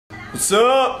What's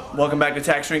up? Welcome back to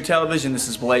Tack Strength Television. This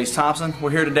is Blaze Thompson.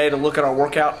 We're here today to look at our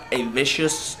workout, A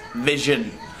Vicious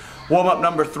Vision. Warm-up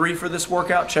number 3 for this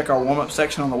workout. Check our warm-up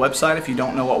section on the website if you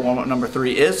don't know what warm-up number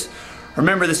 3 is.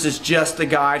 Remember, this is just a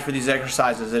guide for these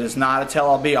exercises. It is not a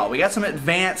tell-all be-all. We got some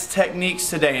advanced techniques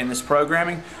today in this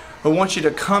programming. We want you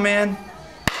to come in,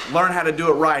 learn how to do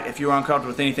it right if you're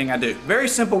uncomfortable with anything I do. Very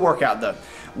simple workout though.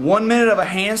 1 minute of a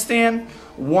handstand,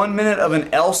 1 minute of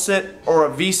an L-sit or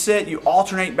a V-sit. You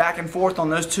alternate back and forth on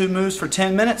those two moves for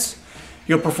 10 minutes.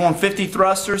 You'll perform 50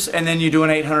 thrusters and then you do an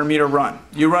 800-meter run.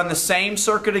 You run the same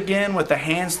circuit again with the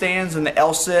handstands and the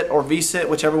L-sit or V-sit,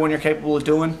 whichever one you're capable of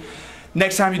doing.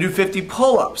 Next time you do 50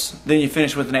 pull-ups, then you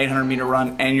finish with an 800-meter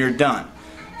run and you're done.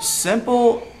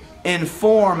 Simple in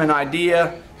form and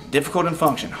idea, difficult in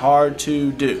function, hard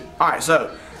to do. Alright,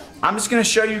 so I'm just going to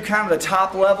show you kind of the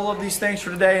top level of these things for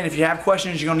today, and if you have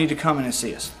questions, you're going to need to come in and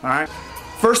see us. Alright?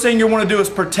 First thing you want to do is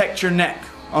protect your neck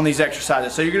on these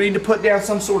exercises. So you're going to need to put down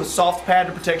some sort of soft pad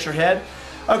to protect your head.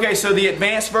 Okay, so the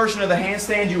advanced version of the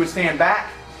handstand, you would stand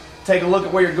back, take a look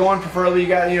at where you're going, preferably you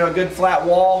got a good flat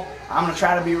wall. I'm going to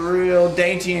try to be real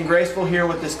dainty and graceful here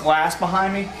with this glass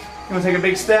behind me. You're going to take a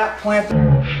big step, plant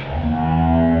the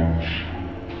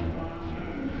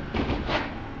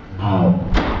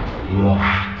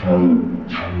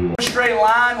straight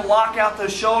line, lock out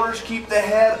those shoulders, keep the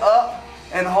head up,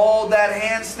 and hold that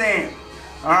handstand.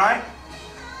 Alright?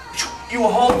 You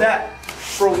will hold that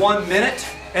for 1 minute,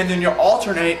 and then you'll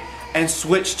alternate and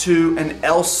switch to an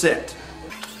L-sit.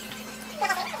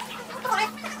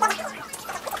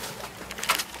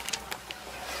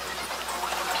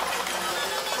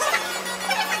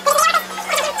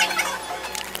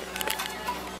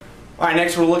 Alright,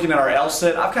 next we're looking at our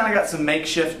L-sit. I've kind of got some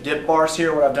makeshift dip bars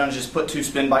here. What I've done is just put two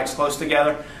spin bikes close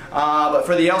together. But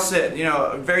for the L-sit,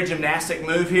 a very gymnastic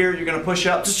move here. You're going to push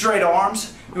up to straight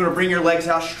arms. You're going to bring your legs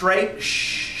out straight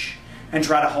and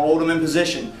try to hold them in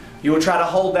position. You will try to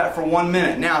hold that for 1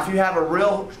 minute. Now, if you have a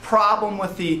real problem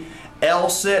with the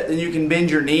L-sit, then you can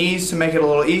bend your knees to make it a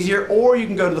little easier, or you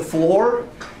can go to the floor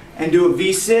and do a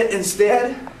V-sit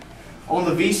instead. On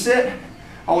the V-sit,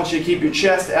 I want you to keep your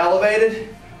chest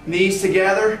elevated, knees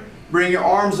together, bring your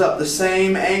arms up the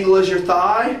same angle as your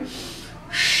thigh,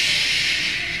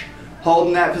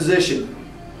 holding that position.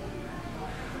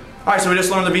 Alright, so we just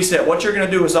learned the V-sit. What you're going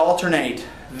to do is alternate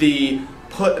the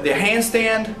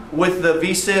handstand with the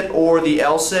V-sit or the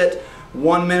L-sit,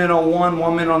 1 minute on one,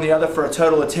 1 minute on the other for a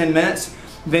total of 10 minutes.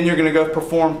 Then you're going to go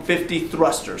perform 50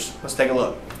 thrusters. Let's take a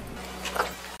look.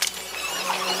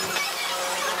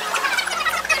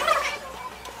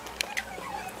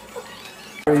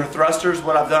 For thrusters,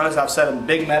 what I've done is I've set a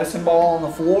big medicine ball on the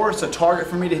floor. It's a target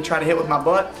for me to try to hit with my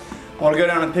butt. I want to go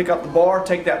down and pick up the bar,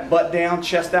 take that butt down,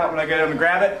 chest out when I go down and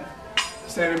grab it.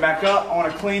 Standing back up, I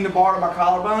want to clean the bar to my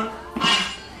collarbone.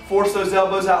 Force those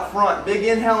elbows out front. Big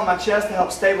inhale in my chest to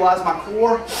help stabilize my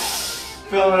core.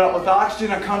 Filling it up with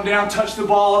oxygen. I come down, touch the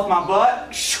ball with my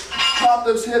butt. Pop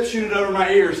those hips, shoot it over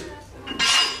my ears.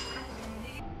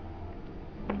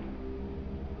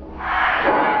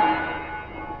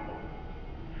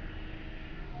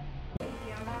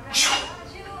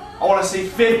 I want to see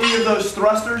 50 of those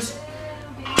thrusters.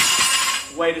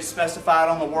 Weight is specified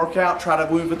on the workout. Try to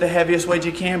move with the heaviest weight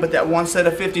you can, but that one set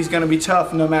of 50 is going to be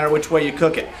tough no matter which way you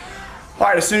cook it.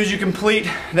 Alright, as soon as you complete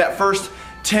that first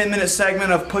 10-minute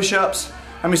segment of push-ups,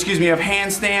 of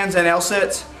handstands and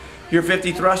L-sits, your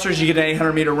 50 thrusters, you get an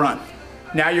 800-meter run.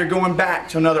 Now you're going back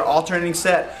to another alternating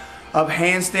set of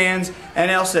handstands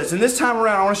and L-sits. And this time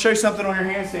around, I want to show you something on your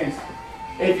handstands.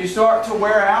 If you start to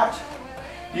wear out,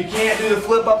 you can't do the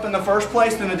flip up in the first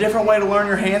place, then a different way to learn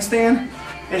your handstand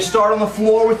is start on the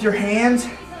floor with your hands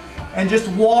and just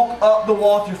walk up the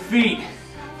wall with your feet.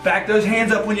 Back those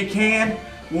hands up when you can.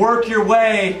 Work your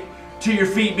way to your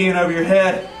feet being over your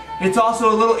head. It's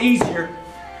also a little easier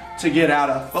to get out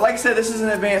of. But like I said, this is an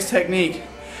advanced technique.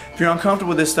 If you're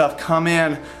uncomfortable with this stuff, come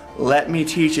in. Let me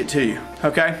teach it to you.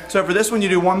 Okay? So for this one, you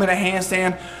do 1 minute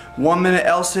handstand, 1 minute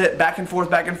L-sit, back and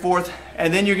forth,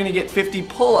 and then you're going to get 50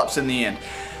 pull-ups in the end.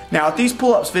 Now at these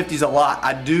pull-ups, 50 is a lot.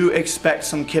 I do expect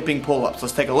some kipping pull-ups.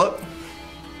 Let's take a look.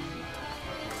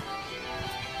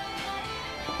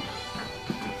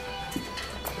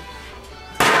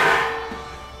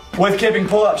 With kipping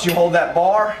pull-ups, you hold that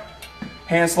bar,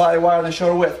 hands slightly wider than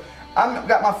shoulder width. I've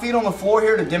got my feet on the floor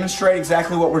here to demonstrate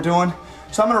exactly what we're doing.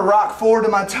 So I'm going to rock forward to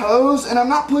my toes, and I'm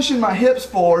not pushing my hips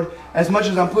forward as much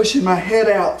as I'm pushing my head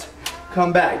out.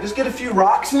 Come back. Just get a few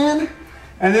rocks in,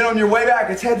 and then on your way back,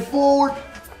 it's head forward,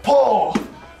 pull,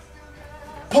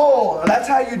 pull. That's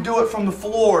how you do it from the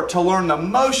floor to learn the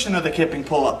motion of the kipping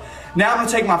pull-up. Now I'm gonna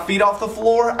take my feet off the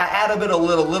floor. I add a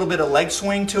little bit of leg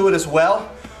swing to it as well,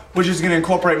 which is gonna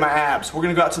incorporate my abs. We're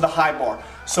gonna go out to the high bar.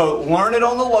 So learn it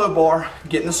on the low bar,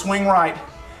 getting the swing right.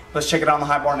 Let's check it out on the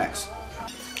high bar next.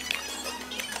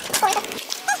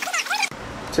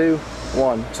 2,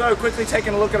 1. So quickly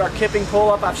taking a look at our kipping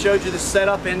pull-up. I've showed you the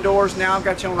setup indoors. Now I've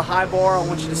got you on the high bar. I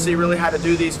want you to see really how to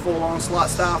do these full-on slot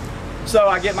style. So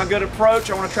I get my good approach.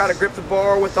 I want to try to grip the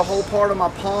bar with the whole part of my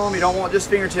palm. You don't want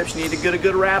just fingertips. You need to get a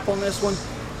good wrap on this one.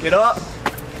 Get up,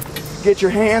 get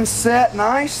your hands set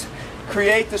nice.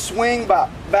 Create the swing by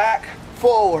back,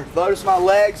 forward. Notice my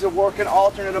legs are working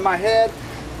alternate in my head.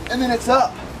 And then it's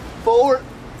up, forward,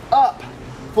 up,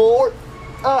 forward,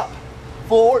 up,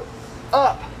 forward,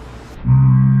 up.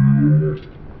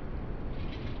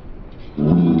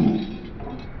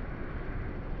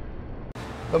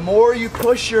 The more you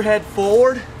push your head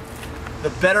forward, the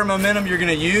better momentum you're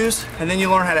gonna use, and then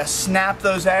you learn how to snap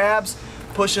those abs,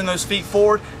 pushing those feet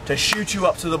forward to shoot you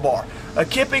up to the bar. A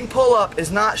kipping pull-up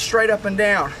is not straight up and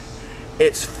down.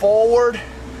 It's forward,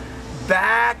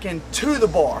 back, and to the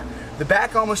bar. The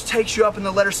back almost takes you up in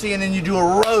the letter C, and then you do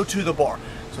a row to the bar.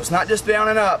 So it's not just down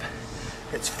and up,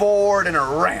 it's forward and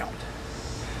around.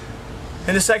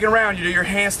 In the second round, you do your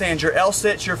handstands, your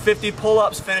L-sits, your 50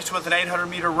 pull-ups, finished with an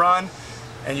 800-meter run,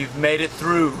 and you've made it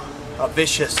through a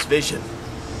vicious vision.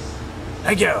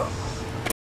 Thank you.